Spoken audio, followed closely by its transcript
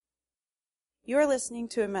You are listening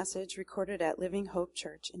to a message recorded at Living Hope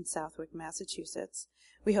Church in Southwick, Massachusetts.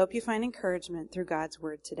 We hope you find encouragement through God's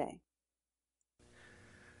Word today.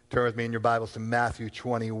 Turn with me in your Bibles to Matthew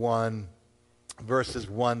 21, verses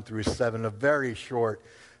 1 through 7, a very short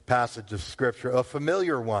passage of Scripture, a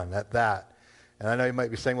familiar one at that. And I know you might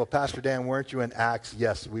be saying, well, Pastor Dan, weren't you in Acts?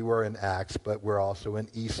 Yes, we were in Acts, but we're also in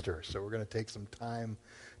Easter. So we're going to take some time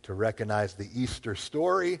to recognize the Easter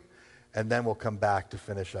story, and then we'll come back to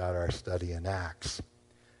finish out our study in Acts.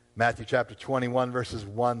 Matthew chapter 21, verses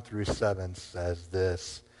 1 through 7 says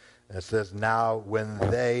this. And it says, "Now when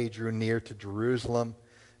they drew near to Jerusalem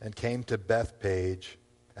and came to Bethphage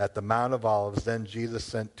at the Mount of Olives, then Jesus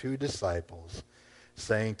sent 2 disciples,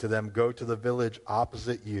 saying to them, 'Go to the village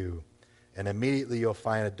opposite you, and immediately you'll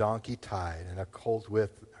find a donkey tied and a colt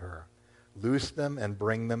with her. Loose them and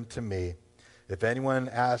bring them to me. If anyone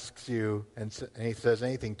asks you and he says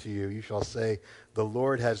anything to you, you shall say, the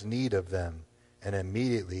Lord has need of them, and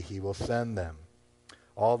immediately he will send them.'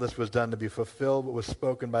 All this was done to be fulfilled what was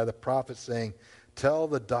spoken by the prophet, saying, 'Tell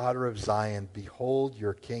the daughter of Zion, behold,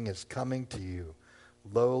 your king is coming to you,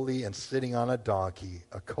 lowly and sitting on a donkey,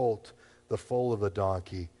 a colt, the foal of the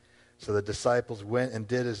donkey.' So the disciples went and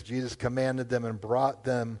did as Jesus commanded them, and brought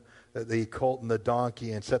them the colt and the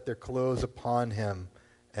donkey, and set their clothes upon him,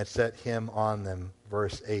 and set him on them."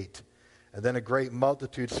 Verse 8. "And then a great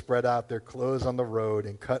multitude spread out their clothes on the road,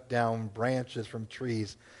 and cut down branches from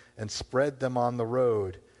trees, and spread them on the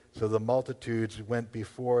road. So the multitudes went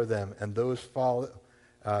before them, and those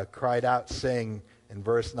cried out, saying," in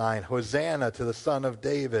verse 9, "Hosanna to the Son of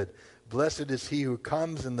David. Blessed is he who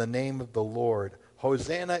comes in the name of the Lord.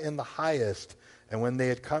 Hosanna in the highest." And when they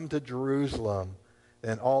had come to Jerusalem,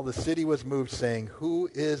 then all the city was moved, saying, "Who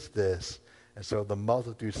is this?" And so the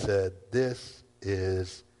multitude said, "This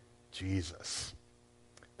is Jesus.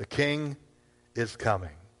 The King is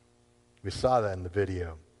coming." We saw that in the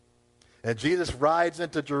video. And Jesus rides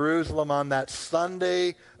into Jerusalem on that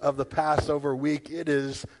Sunday of the Passover week. It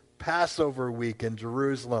is Passover week in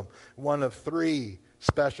Jerusalem, one of 3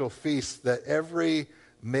 special feasts that every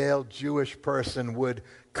male Jewish person would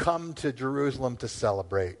come to Jerusalem to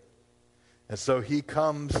celebrate. And so he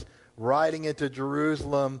comes riding into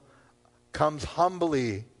Jerusalem, comes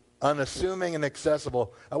humbly, unassuming, and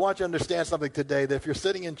accessible. I want you to understand something today, that if you're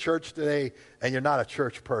sitting in church today and you're not a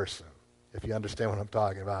church person, if you understand what I'm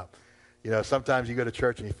talking about, sometimes you go to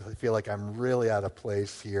church and you feel like, I'm really out of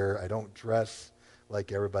place here. I don't dress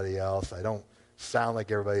like everybody else. I don't sound like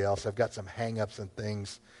everybody else. I've got some hang-ups and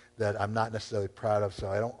things that I'm not necessarily proud of, so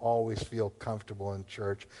I don't always feel comfortable in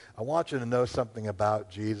church. I want you to know something about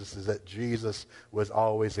Jesus, is that Jesus was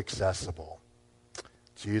always accessible.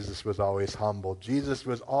 Jesus was always humble. Jesus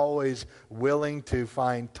was always willing to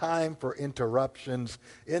find time for interruptions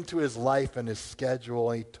into his life and his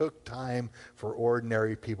schedule. He took time for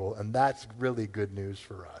ordinary people, and that's really good news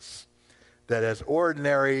for us. That as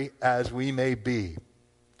ordinary as we may be,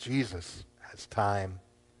 Jesus has time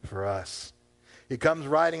for us. He comes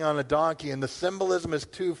riding on a donkey, and the symbolism is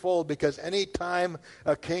twofold, because any time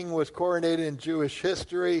a king was coronated in Jewish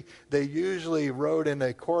history, they usually rode in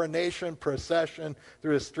a coronation procession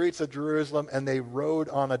through the streets of Jerusalem, and they rode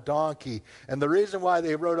on a donkey. And the reason why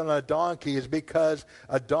they rode on a donkey is because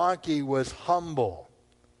a donkey was humble.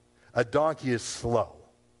 A donkey is slow,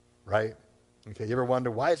 right? Okay, you ever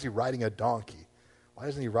wonder, why is he riding a donkey? Why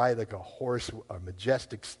doesn't he ride like a horse, a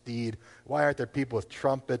majestic steed? Why aren't there people with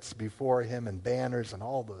trumpets before him and banners and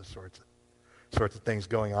all those sorts of things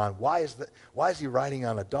going on? Why is he riding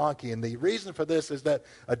on a donkey? And the reason for this is that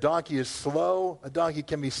a donkey is slow. A donkey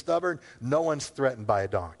can be stubborn. No one's threatened by a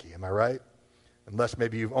donkey. Am I right? Unless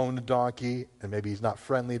maybe you've owned a donkey and maybe he's not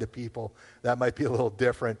friendly to people. That might be a little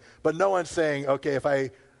different. But no one's saying, okay, if I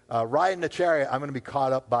ride in a chariot, I'm going to be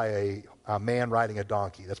caught up by a man riding a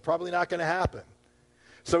donkey. That's probably not going to happen.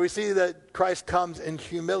 So we see that Christ comes in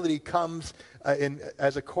humility, comes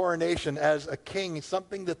as a coronation, as a king,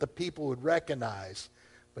 something that the people would recognize.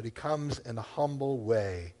 But he comes in a humble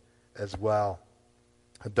way as well.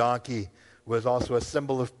 A donkey was also a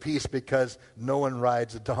symbol of peace, because no one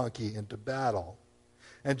rides a donkey into battle.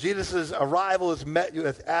 And Jesus' arrival is met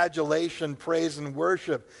with adulation, praise, and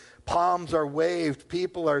worship. Palms are waved,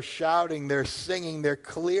 people are shouting, they're singing, they're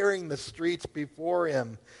clearing the streets before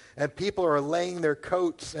him. And people are laying their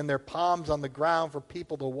coats and their palms on the ground for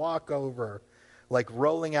people to walk over, like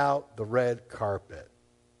rolling out the red carpet.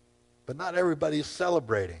 But not everybody's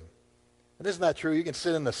celebrating. And isn't that true? You can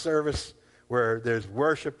sit in the service where there's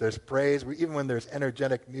worship, there's praise, even when there's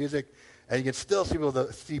energetic music, and you can still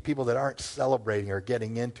see people that aren't celebrating or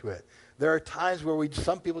getting into it. There are times where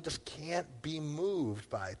some people just can't be moved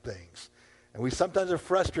by things. And we sometimes are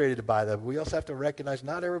frustrated by that. But we also have to recognize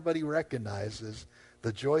not everybody recognizes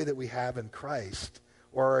the joy that we have in Christ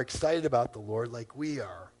or are excited about the Lord like we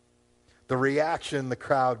are. The reaction in the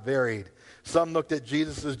crowd varied. Some looked at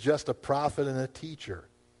Jesus as just a prophet and a teacher,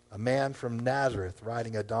 a man from Nazareth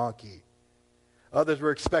riding a donkey. Others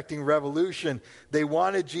were expecting revolution. They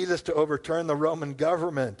wanted Jesus to overturn the Roman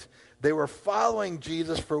government. They were following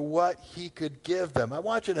Jesus for what he could give them. I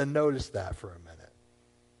want you to notice that for a minute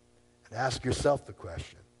and ask yourself the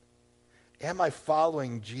question, am I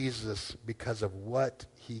following Jesus because of what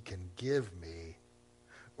he can give me,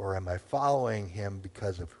 or am I following him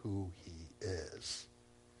because of who he is?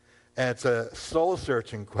 And it's a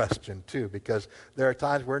soul-searching question, too, because there are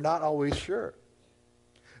times we're not always sure.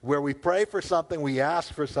 Where we pray for something, we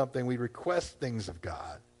ask for something, we request things of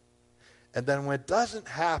God. And then when it doesn't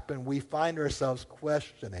happen, we find ourselves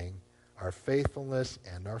questioning our faithfulness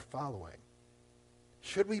and our following.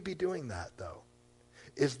 Should we be doing that, though?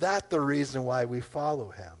 Is that the reason why we follow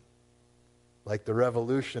him? Like the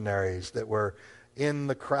revolutionaries that were in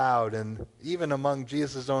the crowd and even among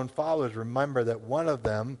Jesus' own followers, remember that one of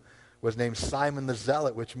them was named Simon the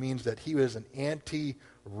Zealot, which means that he was an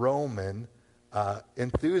anti-Roman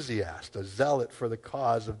enthusiast, a zealot for the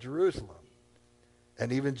cause of Jerusalem.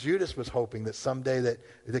 And even Judas was hoping that someday that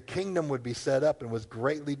the kingdom would be set up, and was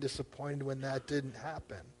greatly disappointed when that didn't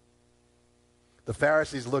happen. The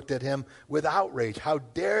Pharisees looked at him with outrage. How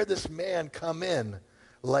dare this man come in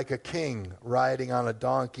like a king riding on a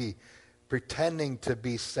donkey, pretending to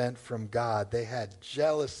be sent from God? They had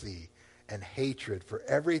jealousy and hatred for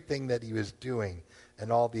everything that he was doing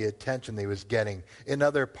and all the attention that he was getting. In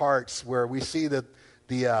other parts where we see that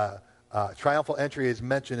the triumphal entry is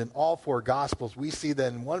mentioned in all four Gospels, we see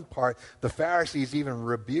that in one part, the Pharisees even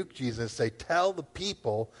rebuke Jesus and say, tell the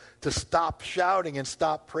people to stop shouting and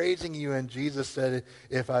stop praising you. And Jesus said,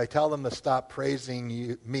 if I tell them to stop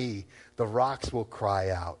praising me, the rocks will cry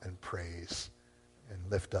out and praise and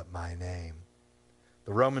lift up my name.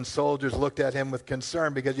 The Roman soldiers looked at him with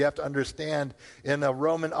concern, because you have to understand, in a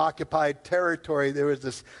Roman-occupied territory, there was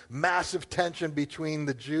this massive tension between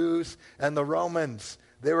the Jews and the Romans.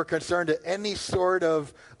 They were concerned that any sort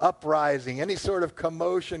of uprising, any sort of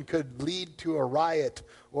commotion could lead to a riot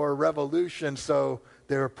or a revolution. So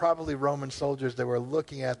there were probably Roman soldiers that were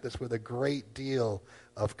looking at this with a great deal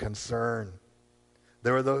of concern.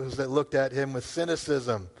 There were those that looked at him with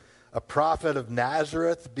cynicism. A prophet of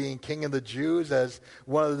Nazareth being king of the Jews, as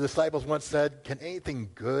one of the disciples once said, can anything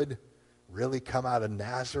good really come out of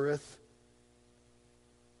Nazareth?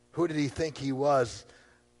 Who did he think he was?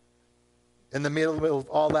 In the middle of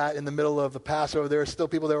all that, in the middle of the Passover, there were still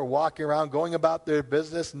people that were walking around, going about their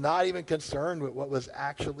business, not even concerned with what was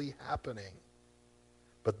actually happening.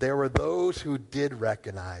 But there were those who did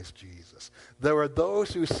recognize Jesus. There were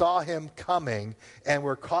those who saw him coming and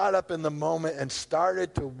were caught up in the moment and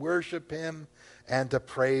started to worship him and to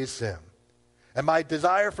praise him. And my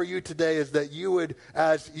desire for you today is that you would,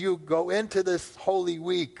 as you go into this Holy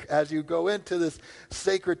Week, as you go into this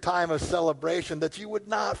sacred time of celebration, that you would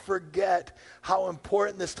not forget how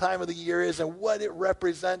important this time of the year is and what it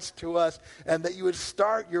represents to us, and that you would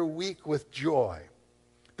start your week with joy.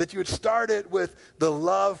 That you would start it with the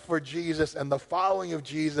love for Jesus and the following of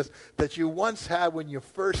Jesus that you once had when you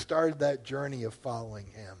first started that journey of following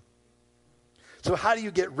him. So how do you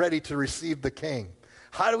get ready to receive the King?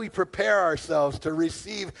 How do we prepare ourselves to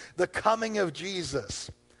receive the coming of Jesus?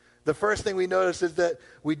 The first thing we notice is that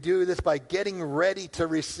we do this by getting ready to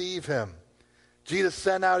receive him. Jesus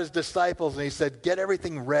sent out his disciples and he said, get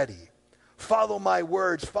everything ready. Follow my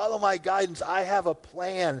words. Follow my guidance. I have a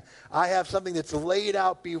plan. I have something that's laid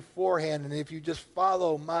out beforehand. And if you just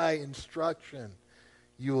follow my instruction,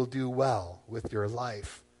 you will do well with your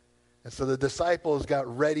life. And so the disciples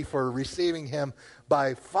got ready for receiving him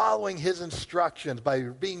by following his instructions, by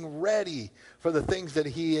being ready for the things that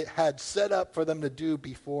he had set up for them to do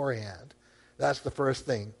beforehand. That's the first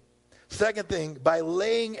thing. Second thing, by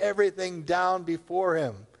laying everything down before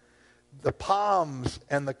him. The palms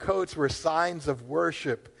and the coats were signs of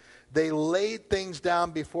worship. They laid things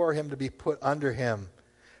down before him to be put under him.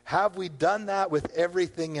 Have we done that with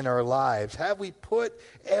everything in our lives? Have we put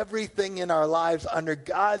everything in our lives under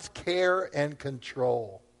God's care and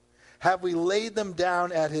control? Have we laid them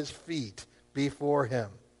down at his feet before him?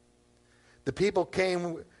 The people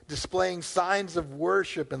came displaying signs of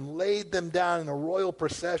worship and laid them down in a royal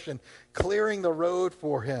procession, clearing the road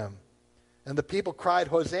for him. And the people cried,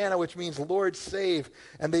 Hosanna, which means Lord save.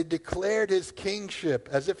 And they declared his kingship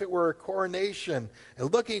as if it were a coronation,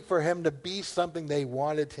 and looking for him to be something they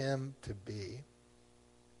wanted him to be.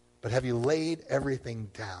 But have you laid everything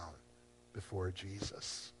down before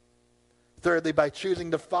Jesus? Thirdly, by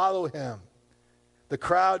choosing to follow him. The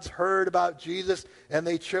crowds heard about Jesus and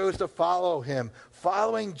they chose to follow him.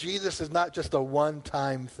 Following Jesus is not just a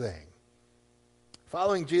one-time thing.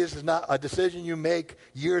 Following Jesus is not a decision you make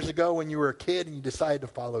years ago when you were a kid and you decided to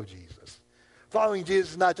follow Jesus. Following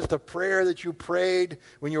Jesus is not just a prayer that you prayed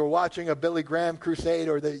when you were watching a Billy Graham crusade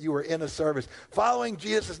or that you were in a service. Following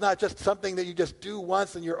Jesus is not just something that you just do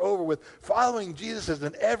once and you're over with. Following Jesus is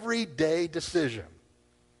an everyday decision.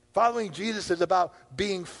 Following Jesus is about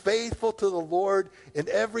being faithful to the Lord in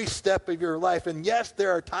every step of your life. And yes,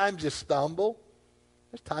 there are times you stumble.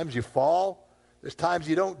 There's times you fall. There's times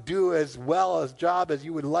you don't do as well a job as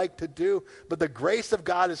you would like to do, but the grace of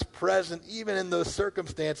God is present even in those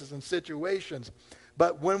circumstances and situations.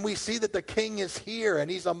 But when we see that the King is here and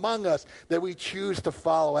he's among us, that we choose to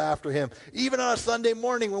follow after him. Even on a Sunday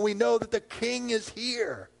morning when we know that the King is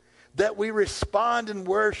here, that we respond in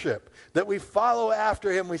worship, that we follow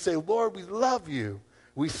after him. We say, Lord, we love you.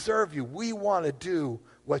 We serve you. We want to do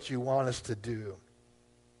what you want us to do.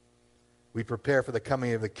 We prepare for the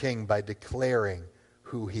coming of the King by declaring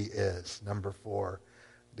who he is. Number 4,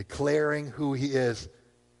 declaring who he is.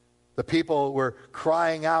 The people were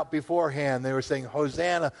crying out beforehand. They were saying,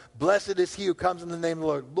 Hosanna, blessed is he who comes in the name of the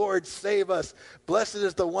Lord. Lord, save us. Blessed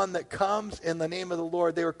is the one that comes in the name of the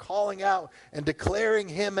Lord. They were calling out and declaring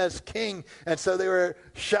him as king. And so they were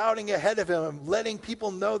shouting ahead of him, letting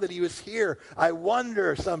people know that he was here. I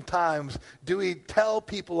wonder sometimes, do we tell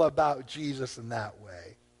people about Jesus in that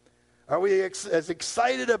way? Are we as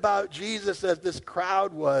excited about Jesus as this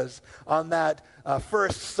crowd was on that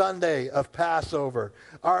first Sunday of Passover?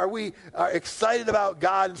 Are we excited about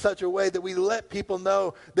God in such a way that we let people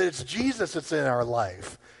know that it's Jesus that's in our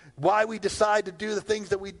life? Why we decide to do the things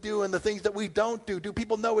that we do and the things that we don't do? Do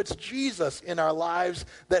people know it's Jesus in our lives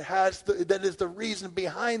that is the reason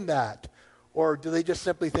behind that? Or do they just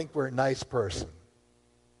simply think we're a nice person?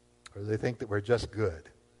 Or do they think that we're just good?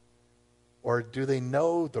 Or do they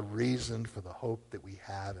know the reason for the hope that we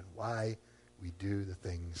have and why we do the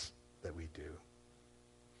things that we do?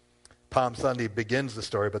 Palm Sunday begins the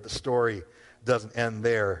story, but the story doesn't end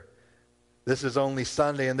there. This is only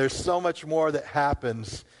Sunday, and there's so much more that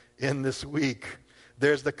happens in this week.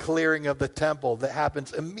 There's the clearing of the temple that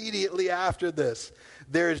happens immediately after this.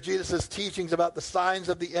 There's Jesus' teachings about the signs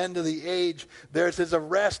of the end of the age. There's his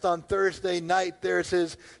arrest on Thursday night. There's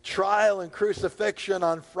his trial and crucifixion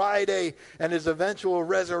on Friday and his eventual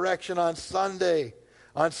resurrection on Sunday.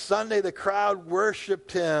 On Sunday, the crowd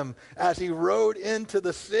worshiped him as he rode into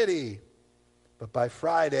the city. But by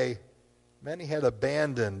Friday, many had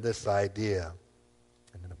abandoned this idea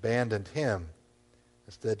and abandoned him,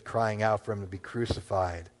 instead crying out for him to be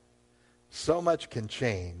crucified. So much can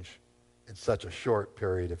change in such a short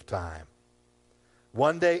period of time.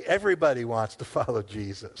 One day, everybody wants to follow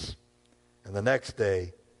Jesus. And the next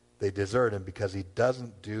day, they desert him because he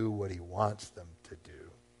doesn't do what he wants them to do.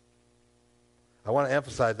 I want to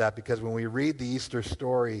emphasize that because when we read the Easter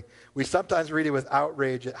story, we sometimes read it with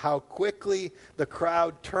outrage at how quickly the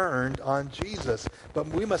crowd turned on Jesus. But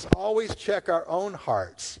we must always check our own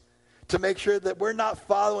hearts to make sure that we're not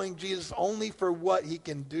following Jesus only for what he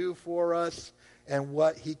can do for us and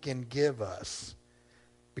what he can give us.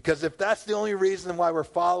 Because if that's the only reason why we're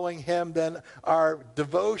following him, then our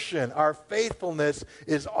devotion, our faithfulness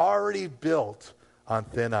is already built on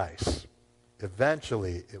thin ice.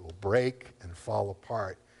 Eventually, it will break and fall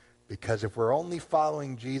apart. Because if we're only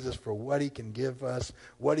following Jesus for what he can give us,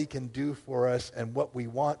 what he can do for us, and what we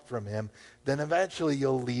want from him, then eventually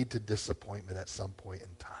you'll lead to disappointment at some point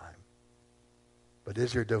in time. But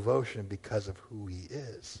is your devotion because of who he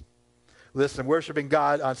is? Listen, worshiping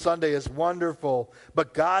God on Sunday is wonderful,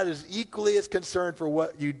 but God is equally as concerned for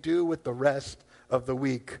what you do with the rest of the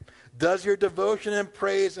week. Does your devotion and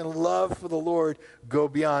praise and love for the Lord go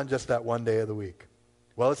beyond just that one day of the week?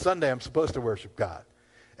 Well, it's Sunday. I'm supposed to worship God.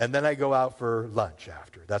 And then I go out for lunch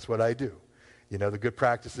after. That's what I do. You know, the good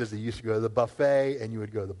practice is that you used to go to the buffet, and you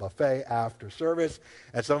would go to the buffet after service.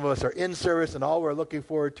 And some of us are in service, and all we're looking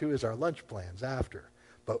forward to is our lunch plans after.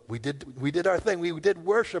 But we did our thing. We did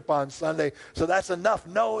worship on Sunday, so that's enough.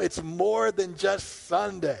 No, it's more than just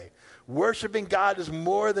Sunday. Worshiping God is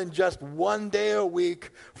more than just one day a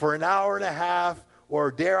week for an hour and a half,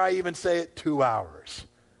 or dare I even say it, 2 hours.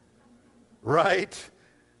 Right?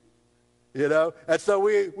 You know? And so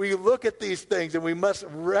we look at these things, and we must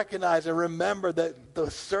recognize and remember that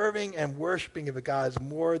the serving and worshiping of God is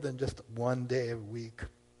more than just one day a week.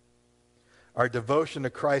 Our devotion to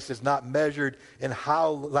Christ is not measured in how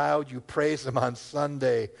loud you praise him on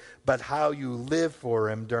Sunday, but how you live for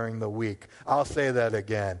him during the week. I'll say that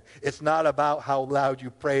again. It's not about how loud you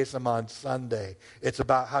praise him on Sunday. It's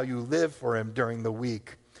about how you live for him during the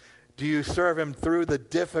week. Do you serve him through the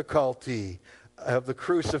difficulty of the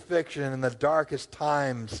crucifixion in the darkest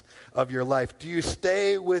times of your life? Do you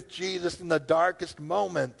stay with Jesus in the darkest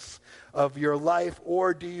moments of your life,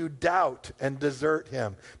 or do you doubt and desert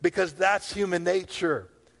him? Because that's human nature.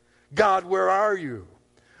 God, where are you?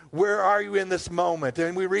 Where are you in this moment?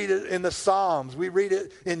 And we read it in the Psalms. We read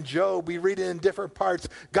it in Job. We read it in different parts.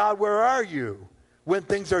 God, where are you? When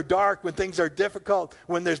things are dark, when things are difficult,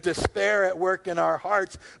 when there's despair at work in our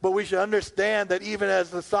hearts. But we should understand that even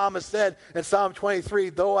as the psalmist said in Psalm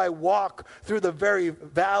 23, though I walk through the very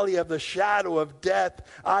valley of the shadow of death,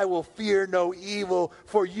 I will fear no evil,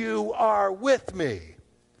 for you are with me.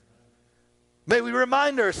 May we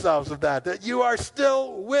remind ourselves of that you are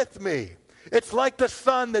still with me. It's like the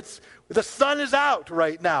sun is out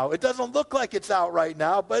right now. It doesn't look like it's out right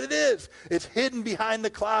now, but it is. It's hidden behind the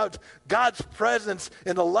clouds. God's presence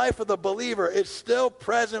in the life of the believer is still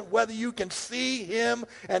present whether you can see him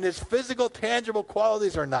and his physical, tangible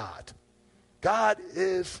qualities or not. God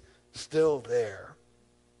is still there.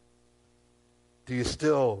 Do you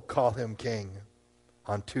still call him King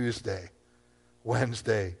on Tuesday,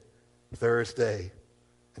 Wednesday, Thursday,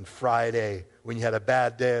 and Friday when you had a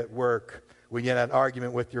bad day at work, when you had an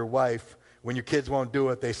argument with your wife, when your kids won't do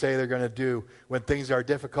what they say they're going to do, when things are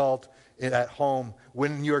difficult at home,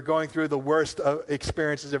 when you're going through the worst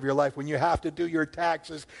experiences of your life, when you have to do your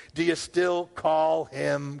taxes, do you still call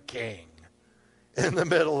him King in the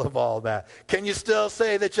middle of all that? Can you still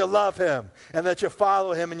say that you love him and that you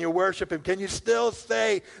follow him and you worship him? Can you still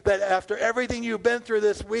say that after everything you've been through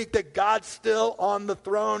this week that God's still on the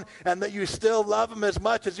throne and that you still love him as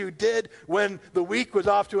much as you did when the week was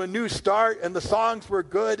off to a new start and the songs were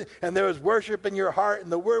good and there was worship in your heart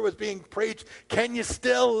and the word was being preached? Can you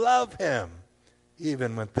still love him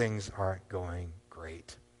even when things aren't going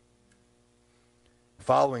great?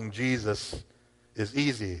 Following Jesus is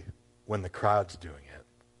easy when the crowd's doing it.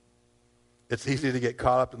 It's easy to get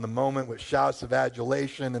caught up in the moment with shouts of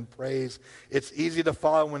adulation and praise. It's easy to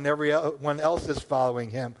follow when everyone else is following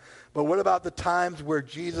him. But what about the times where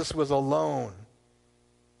Jesus was alone?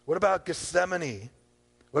 What about Gethsemane?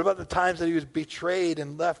 What about the times that he was betrayed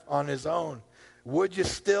and left on his own? Would you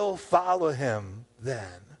still follow him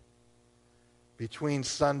then? Between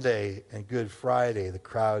Sunday and Good Friday, the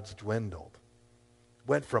crowds dwindled.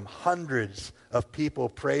 Went from hundreds of people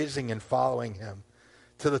praising and following him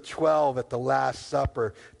to the 12 at the Last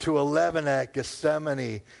Supper, to 11 at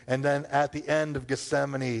Gethsemane, and then at the end of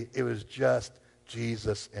Gethsemane, it was just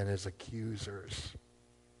Jesus and his accusers.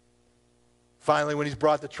 Finally, when he's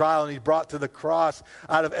brought to trial and he's brought to the cross,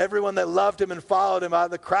 out of everyone that loved him and followed him, out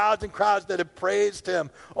of the crowds and crowds that had praised him,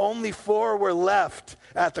 only 4 were left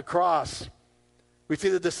at the cross. We see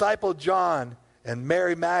the disciple John and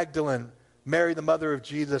Mary Magdalene, Mary, the mother of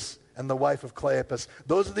Jesus, and the wife of Cleopas.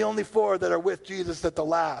 Those are the only 4 that are with Jesus at the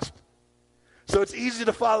last. So it's easy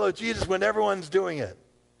to follow Jesus when everyone's doing it.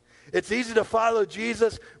 It's easy to follow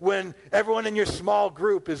Jesus when everyone in your small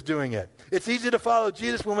group is doing it. It's easy to follow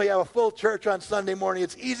Jesus when we have a full church on Sunday morning.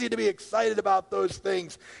 It's easy to be excited about those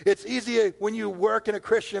things. It's easy when you work in a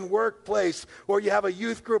Christian workplace or you have a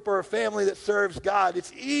youth group or a family that serves God.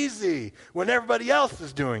 It's easy when everybody else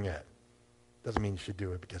is doing it. Doesn't mean you should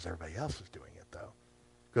do it because everybody else is doing it, though.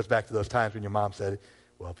 It goes back to those times when your mom said,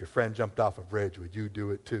 well, if your friend jumped off a bridge, would you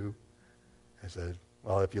do it too? I said,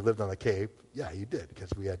 well, if you lived on the Cape, yeah, you did,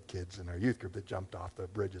 because we had kids in our youth group that jumped off the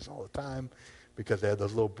bridges all the time because they had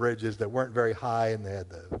those little bridges that weren't very high and they had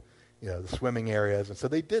the swimming areas, and so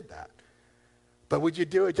they did that. But would you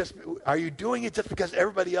do it are you doing it just because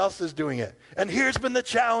everybody else is doing it? And here's been the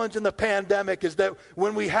challenge in the pandemic is that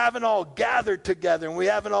when we haven't all gathered together and we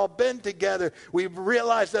haven't all been together, we've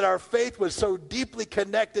realized that our faith was so deeply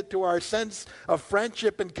connected to our sense of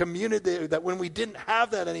friendship and community that when we didn't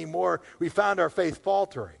have that anymore, we found our faith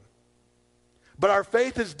faltering. But our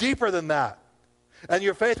faith is deeper than that. And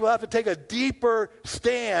your faith will have to take a deeper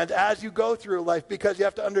stand as you go through life because you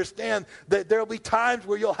have to understand that there will be times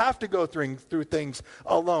where you'll have to go through things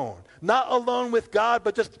alone. Not alone with God,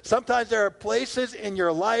 but just sometimes there are places in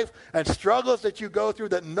your life and struggles that you go through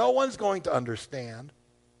that no one's going to understand,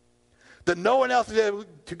 that no one else is able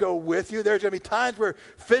to go with you. There's going to be times where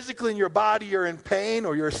physically in your body you're in pain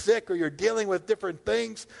or you're sick or you're dealing with different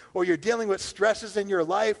things or you're dealing with stresses in your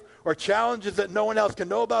life or challenges that no one else can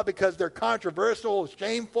know about because they're controversial,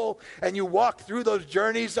 shameful, and you walk through those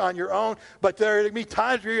journeys on your own. But there are going to be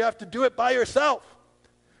times where you have to do it by yourself,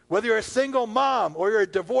 Whether you're a single mom or you're a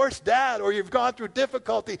divorced dad or you've gone through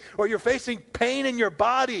difficulty or you're facing pain in your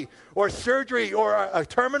body or surgery or a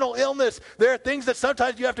terminal illness, there are things that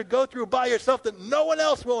sometimes you have to go through by yourself that no one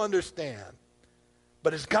else will understand.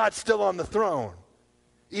 But is God still on the throne,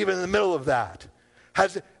 even in the middle of that?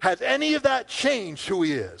 Has any of that changed who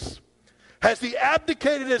he is? Has he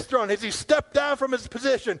abdicated his throne? Has he stepped down from his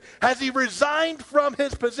position? Has he resigned from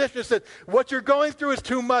his position and said, what you're going through is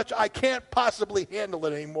too much. I can't possibly handle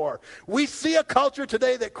it anymore. We see a culture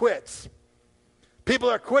today that quits. People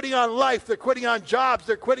are quitting on life. They're quitting on jobs.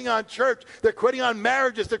 They're quitting on church. They're quitting on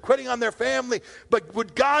marriages. They're quitting on their family. But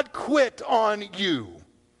would God quit on you?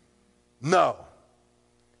 No.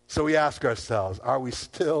 So we ask ourselves, are we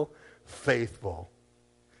still faithful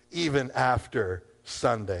even after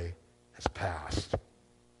Sunday has passed?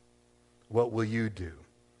 What will you do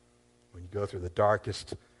when you go through the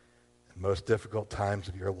darkest and most difficult times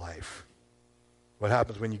of your life? What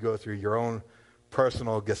happens when you go through your own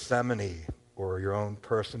personal Gethsemane or your own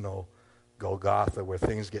personal Golgotha, where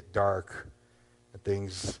things get dark and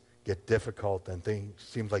things get difficult and things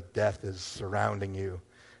seems like death is surrounding you?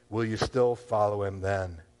 Will you still follow him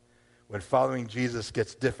then? When following Jesus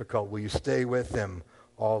gets difficult, will you stay with him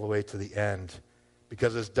all the way to the end?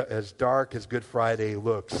 Because as dark as Good Friday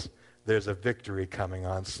looks, there's a victory coming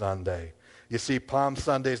on Sunday. You see, Palm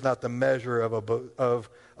Sunday is not the measure of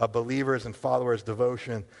a believer's and follower's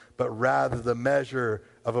devotion, but rather the measure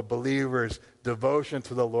of a believer's devotion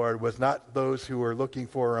to the Lord was not those who were looking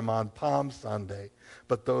for him on Palm Sunday,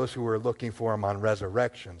 but those who were looking for him on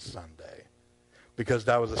Resurrection Sunday, because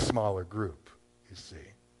that was a smaller group, you see.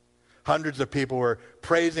 Hundreds of people were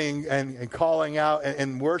praising and calling out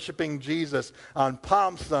and worshiping Jesus on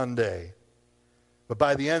Palm Sunday. But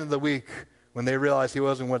by the end of the week, when they realized he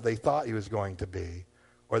wasn't what they thought he was going to be,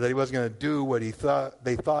 or that he wasn't going to do what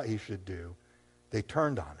they thought he should do, they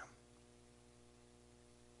turned on him.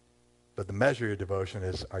 But the measure of your devotion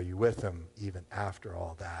is, are you with him even after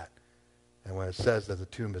all that? And when it says that the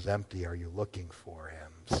tomb is empty, are you looking for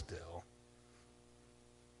him still?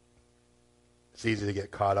 It's easy to get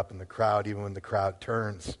caught up in the crowd, even when the crowd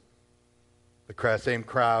turns. The same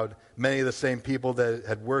crowd, many of the same people that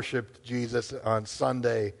had worshipped Jesus on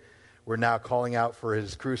Sunday were now calling out for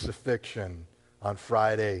his crucifixion on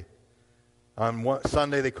Friday. On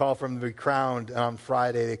Sunday, they call for him to be crowned, and on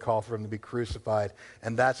Friday, they call for him to be crucified.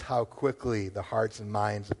 And that's how quickly the hearts and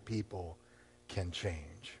minds of people can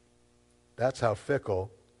change. That's how fickle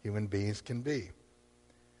human beings can be.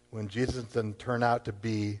 When Jesus doesn't turn out to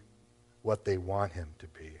be what they want him to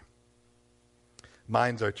be.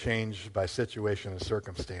 Minds are changed by situation and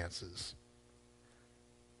circumstances.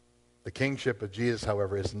 The kingship of Jesus,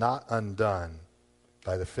 however, is not undone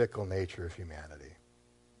by the fickle nature of humanity.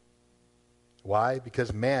 Why?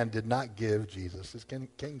 Because man did not give Jesus his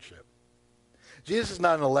kingship. Jesus is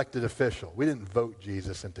not an elected official. We didn't vote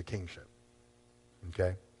Jesus into kingship.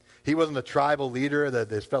 Okay? He wasn't a tribal leader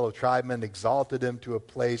that his fellow tribesmen exalted him to a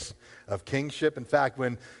place of kingship. In fact,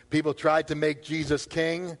 when people tried to make Jesus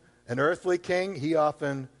king, an earthly king, he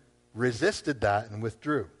often resisted that and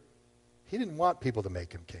withdrew. He didn't want people to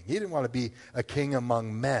make him king. He didn't want to be a king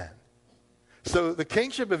among men. So the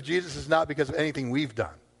kingship of Jesus is not because of anything we've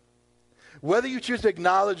done. Whether you choose to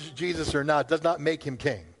acknowledge Jesus or not does not make him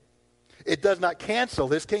king. It does not cancel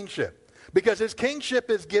his kingship, because his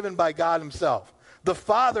kingship is given by God himself. The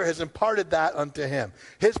Father has imparted that unto him.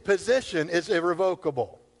 His position is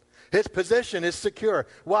irrevocable. His position is secure.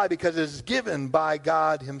 Why? Because it is given by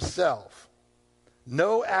God himself.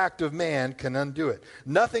 No act of man can undo it.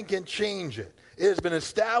 Nothing can change it. It has been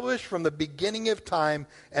established from the beginning of time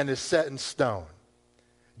and is set in stone.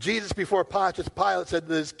 Jesus, before Pontius Pilate, said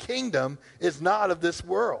that his kingdom is not of this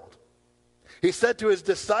world. He said to his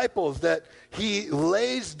disciples that he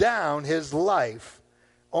lays down his life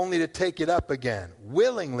only to take it up again,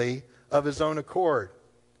 willingly of his own accord.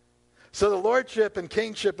 So the lordship and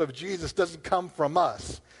kingship of Jesus doesn't come from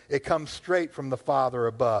us. It comes straight from the Father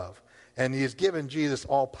above. And he has given Jesus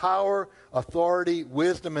all power, authority,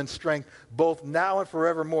 wisdom, and strength, both now and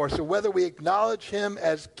forevermore. So whether we acknowledge him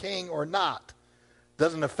as king or not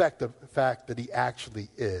doesn't affect the fact that he actually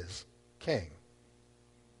is king.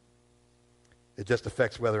 It just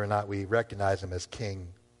affects whether or not we recognize him as king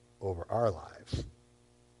over our lives.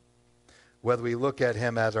 Whether we look at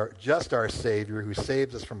him as just our Savior who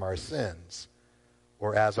saves us from our sins,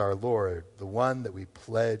 or as our Lord, the one that we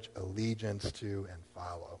pledge allegiance to and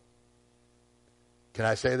follow. Can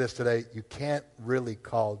I say this today? You can't really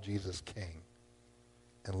call Jesus king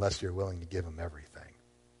unless you're willing to give him everything.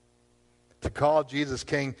 To call Jesus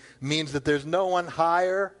king means that there's no one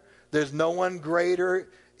higher, there's no one greater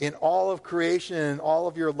in all of creation and in all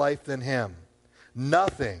of your life than him.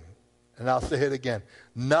 Nothing, and I'll say it again,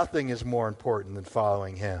 nothing is more important than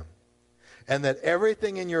following him. And that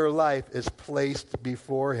everything in your life is placed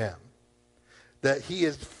before him. That he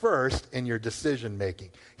is first in your decision making.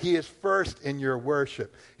 He is first in your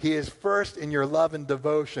worship. He is first in your love and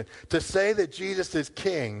devotion. To say that Jesus is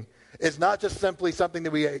king is not just simply something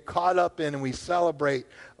that we get caught up in and we celebrate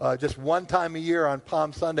just one time a year on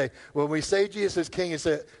Palm Sunday. When we say Jesus is king, you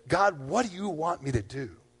say, God, what do you want me to do?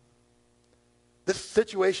 This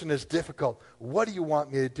situation is difficult. What do you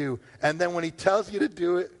want me to do? And then when he tells you to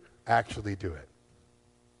do it, actually do it.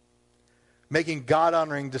 Making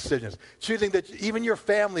God-honoring decisions. Choosing that even your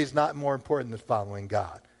family is not more important than following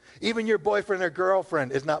God. Even your boyfriend or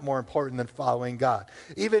girlfriend is not more important than following God.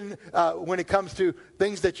 Even when it comes to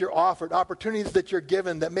things that you're offered, opportunities that you're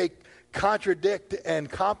given that may contradict and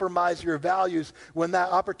compromise your values, when that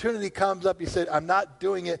opportunity comes up, you say, I'm not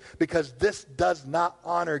doing it because this does not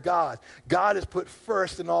honor God. God is put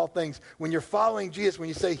first in all things. When you're following Jesus, when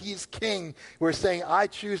you say he's king, we're saying, I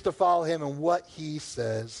choose to follow him and what he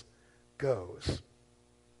says goes.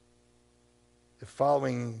 If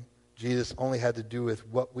following Jesus only had to do with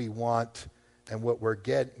what we want and what we're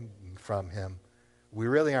getting from him, we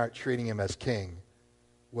really aren't treating him as king.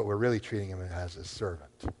 What we're really treating him as is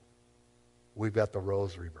servant. We've got the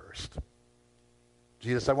roles reversed.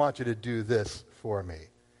 Jesus, I want you to do this for me.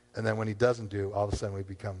 And then when he doesn't do, all of a sudden we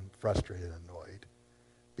become frustrated and annoyed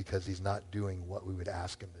because he's not doing what we would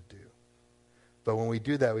ask him to do. But when we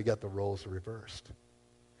do that, we got the roles reversed.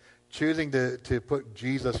 Choosing to put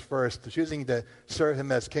Jesus first, choosing to serve him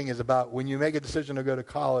as king is about when you make a decision to go to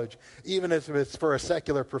college, even if it's for a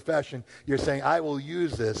secular profession, you're saying, I will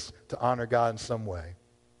use this to honor God in some way.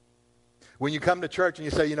 When you come to church and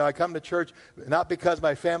you say, I come to church not because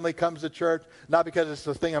my family comes to church, not because it's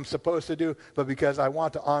the thing I'm supposed to do, but because I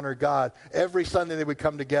want to honor God. Every Sunday that we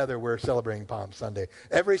come together, we're celebrating Palm Sunday.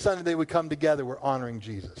 Every Sunday that we come together, we're honoring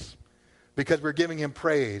Jesus. Because we're giving him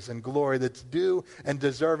praise and glory that's due and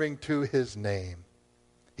deserving to his name.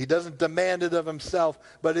 He doesn't demand it of himself,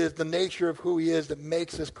 but it is the nature of who he is that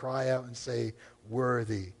makes us cry out and say,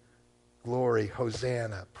 worthy, glory,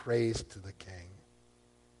 Hosanna, praise to the King.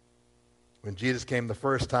 When Jesus came the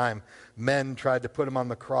first time, men tried to put him on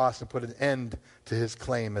the cross and put an end to his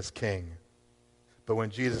claim as king. But when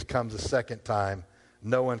Jesus comes the second time,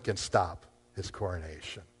 no one can stop his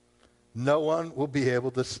coronation. No one will be able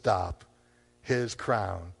to stop his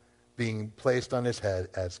crown being placed on his head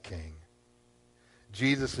as king.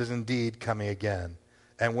 Jesus is indeed coming again.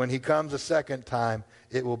 And when he comes a second time,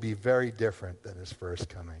 it will be very different than his first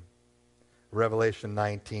coming. Revelation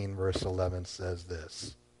 19, verse 11 says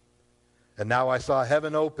this. And now I saw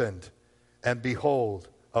heaven opened, and behold,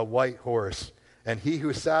 a white horse. And he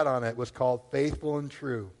who sat on it was called Faithful and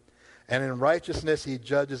True. And in righteousness he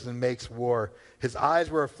judges and makes war. His eyes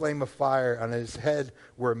were a flame of fire. On his head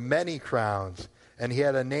were many crowns. And he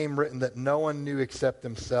had a name written that no one knew except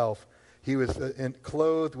himself. He was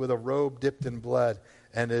clothed with a robe dipped in blood.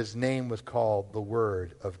 And his name was called the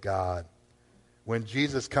Word of God. When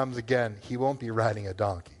Jesus comes again, he won't be riding a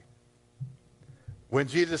donkey. When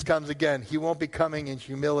Jesus comes again, he won't be coming in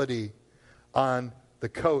humility on the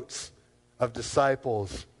coats of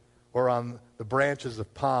disciples or on the branches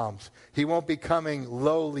of palms. He won't be coming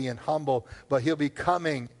lowly and humble, but he'll be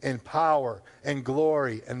coming in power and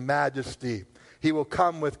glory and majesty. He will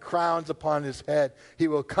come with crowns upon his head. He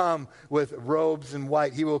will come with robes in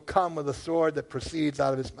white. He will come with a sword that proceeds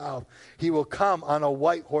out of his mouth. He will come on a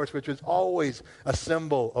white horse, which is always a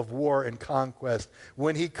symbol of war and conquest.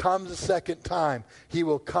 When he comes a second time, he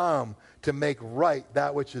will come to make right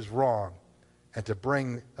that which is wrong and to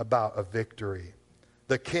bring about a victory.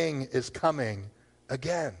 The king is coming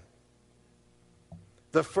again.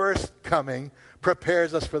 The first coming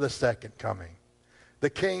prepares us for the second coming. The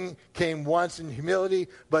king came once in humility,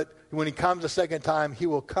 but when he comes a second time, he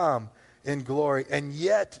will come in glory. And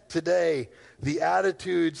yet today, the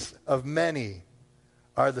attitudes of many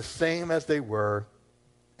are the same as they were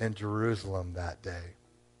in Jerusalem that day.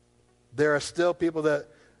 There are still people that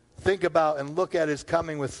think about and look at his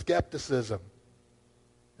coming with skepticism.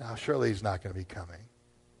 Now, surely he's not going to be coming.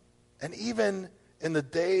 And even in the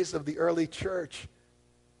days of the early church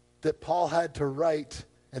that Paul had to write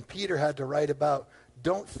and Peter had to write about,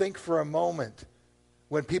 don't think for a moment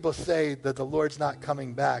when people say that the Lord's not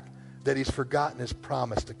coming back, that he's forgotten his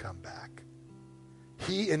promise to come back.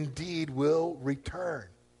 He indeed will return,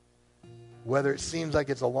 whether it seems like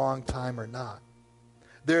it's a long time or not.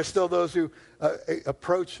 There are still those who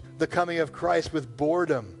approach the coming of Christ with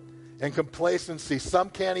boredom and complacency. Some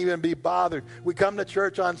can't even be bothered. We come to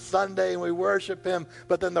church on Sunday and we worship him,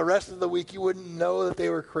 but then the rest of the week you wouldn't know that they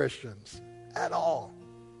were Christians at all,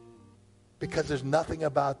 because there's nothing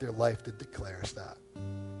about their life that declares that.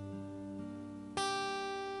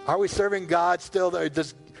 Are we serving God still?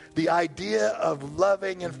 Does the idea of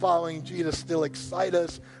loving and following Jesus still excite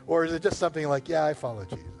us? Or is it just something like, yeah, I follow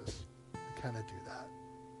Jesus. I kind of do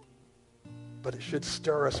that. But it should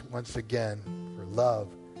stir us once again for love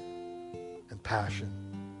and passion.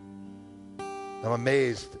 I'm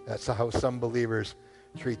amazed at how some believers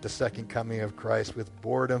treat the second coming of Christ with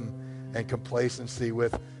boredom and complacency,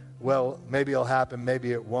 with, well, maybe it'll happen,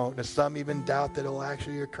 maybe it won't. And some even doubt that it'll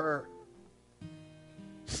actually occur.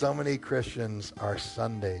 So many Christians are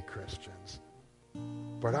Sunday Christians.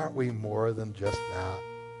 But aren't we more than just that?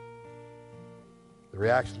 The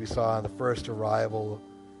reactions we saw on the first arrival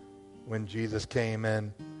when Jesus came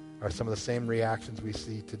in are some of the same reactions we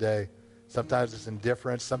see today. Sometimes it's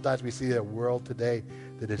indifference. Sometimes we see a world today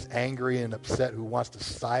that is angry and upset, who wants to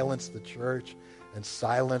silence the church and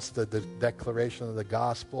silence the declaration of the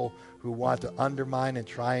gospel, who want to undermine and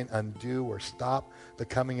try and undo or stop the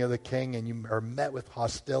coming of the King. And you are met with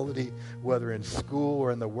hostility, whether in school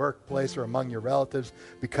or in the workplace or among your relatives,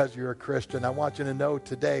 because you're a Christian. I want you to know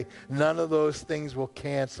today, none of those things will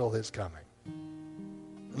cancel his coming.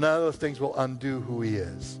 None of those things will undo who he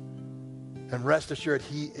is. And rest assured,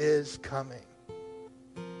 he is coming.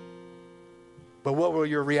 But what will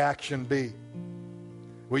your reaction be?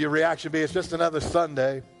 Will your reaction be, it's just another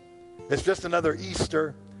Sunday, it's just another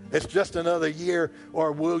Easter, it's just another year?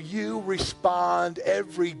 Or will you respond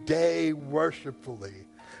every day worshipfully?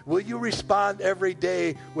 Will you respond every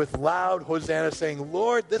day with loud Hosanna, saying,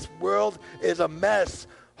 Lord, this world is a mess.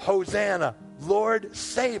 Hosanna. Lord,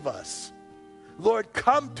 save us. Lord,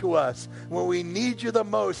 come to us when we need you the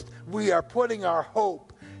most. We are putting our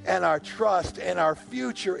hope and our trust and our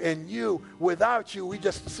future in you. Without you, we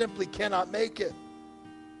just simply cannot make it.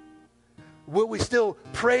 Will we still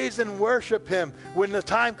praise and worship him when the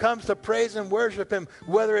time comes to praise and worship him,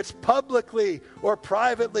 whether it's publicly or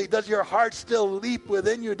privately? Does your heart still leap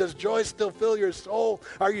within you? Does joy still fill your soul?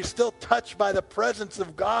 Are you still touched by the presence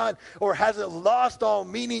of God? Or has it lost all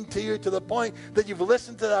meaning to you to the point that you've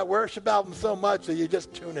listened to that worship album so much that you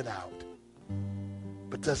just tune it out?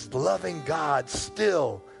 But does loving God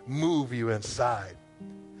still move you inside?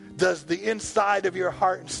 Does the inside of your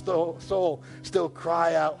heart and soul still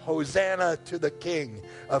cry out, Hosanna to the King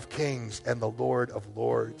of Kings and the Lord of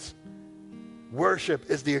Lords? Worship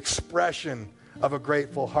is the expression of a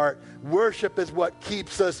grateful heart. Worship is what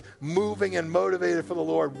keeps us moving and motivated for the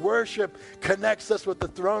Lord. Worship connects us with the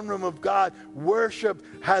throne room of God. Worship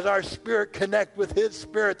has our spirit connect with his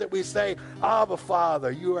spirit, that we say, Abba,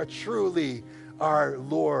 Father, you are truly our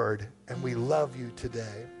Lord, and we love you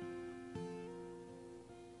today.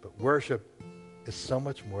 But worship is so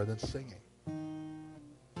much more than singing.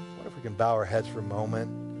 What if we can bow our heads for a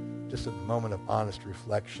moment, just a moment of honest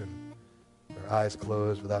reflection, with our eyes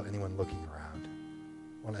closed without anyone looking around?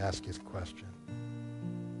 I want to ask you a question.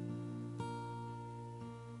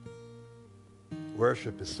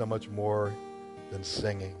 Worship is so much more than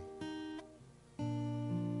singing.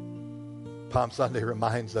 Palm Sunday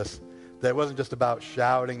reminds us that it wasn't just about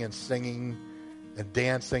shouting and singing and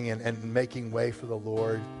dancing and making way for the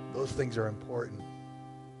Lord. Those things are important.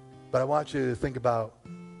 But I want you to think about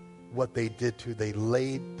what they did too. They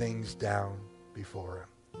laid things down before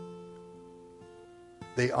him.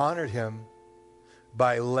 They honored him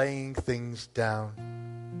by laying things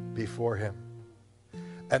down before him.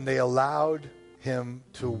 And they allowed him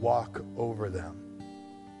to walk over them,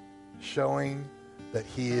 showing that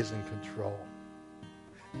he is in control,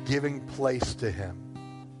 giving place to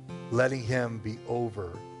him, letting him be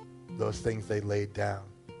over those things they laid down.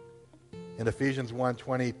 In Ephesians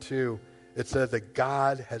 1:22, it says that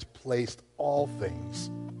God has placed all things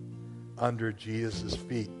under Jesus'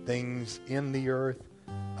 feet, things in the earth,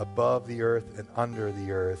 above the earth, and under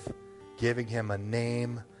the earth, giving him a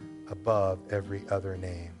name above every other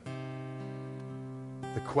name.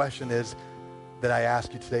 The question is that I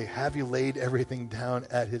ask you today, have you laid everything down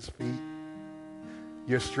at his feet?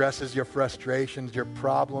 Your stresses, your frustrations, your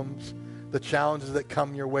problems, the challenges that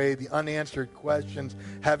come your way, the unanswered questions.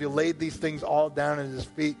 Have you laid these things all down at his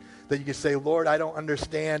feet, that you can say, Lord, I don't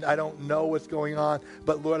understand. I don't know what's going on.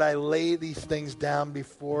 But Lord, I lay these things down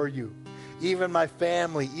before you. Even my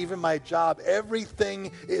family, even my job,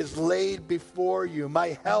 everything is laid before you.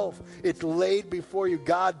 My health, it's laid before you.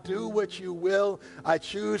 God, do what you will. I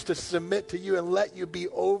choose to submit to you and let you be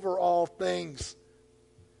over all things.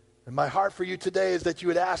 And my heart for you today is that you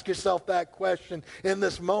would ask yourself that question in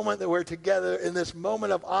this moment that we're together, in this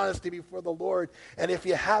moment of honesty before the Lord. And if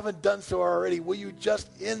you haven't done so already, will you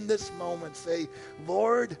just in this moment say,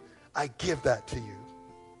 Lord, I give that to you.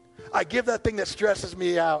 I give that thing that stresses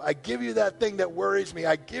me out. I give you that thing that worries me.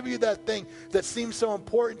 I give you that thing that seems so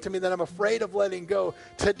important to me that I'm afraid of letting go.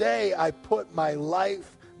 Today, I put my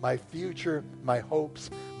life, my future, my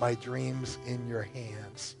hopes, my dreams in your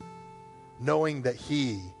hands, knowing that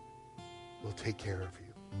He will take care of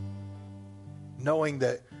you. Knowing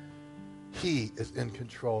that He is in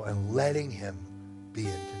control and letting Him be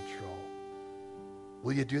in control.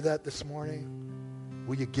 Will you do that this morning?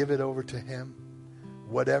 Will you give it over to Him?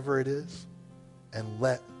 Whatever it is, and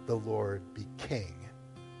let the Lord be king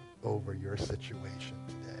over your situation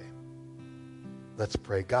today. Let's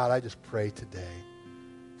pray. God, I just pray today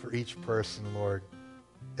for each person, Lord.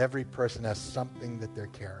 Every person has something that they're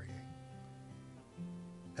carrying.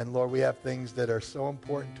 And Lord, we have things that are so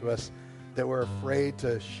important to us that we're afraid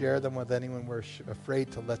to share them with anyone. We're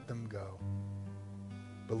afraid to let them go.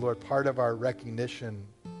 But Lord, part of our recognition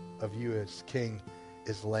of you as King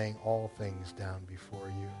is laying all things down before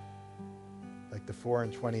you. Like the 4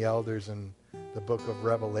 and 20 elders in the book of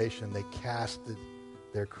Revelation, they casted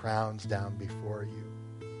their crowns down before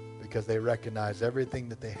you because they recognize everything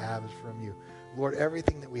that they have is from you. Lord,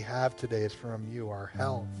 everything that we have today is from you, our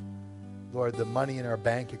health. Lord, the money in our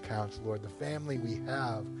bank accounts, Lord, the family we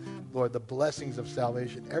have, Lord, the blessings of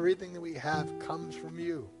salvation, everything that we have comes from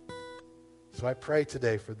you. So I pray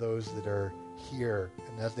today for those that are here,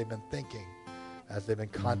 and as they've been thinking, as they've been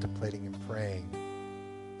contemplating and praying,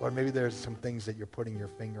 Lord, maybe there's some things that you're putting your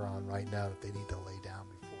finger on right now that they need to lay down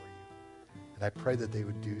before you. And I pray that they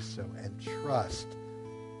would do so and trust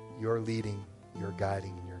your leading, your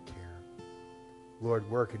guiding, and your care. Lord,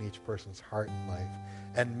 work in each person's heart and life.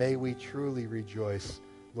 And may we truly rejoice,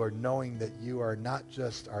 Lord, knowing that you are not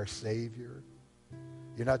just our Savior.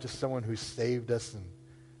 You're not just someone who saved us and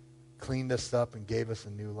cleaned us up and gave us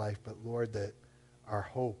a new life, but Lord, that our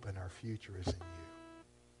hope and our future is in you.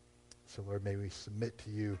 So, Lord, may we submit to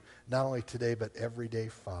you not only today, but every day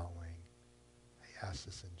following. I ask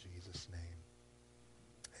this in Jesus' name.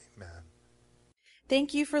 Amen.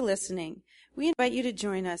 Thank you for listening. We invite you to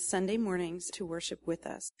join us Sunday mornings to worship with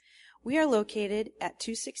us. We are located at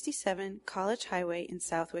 267 College Highway in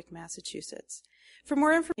Southwick, Massachusetts. For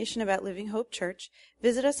more information about Living Hope Church,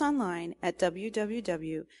 visit us online at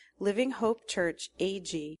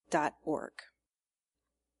www.livinghopechurchag.org.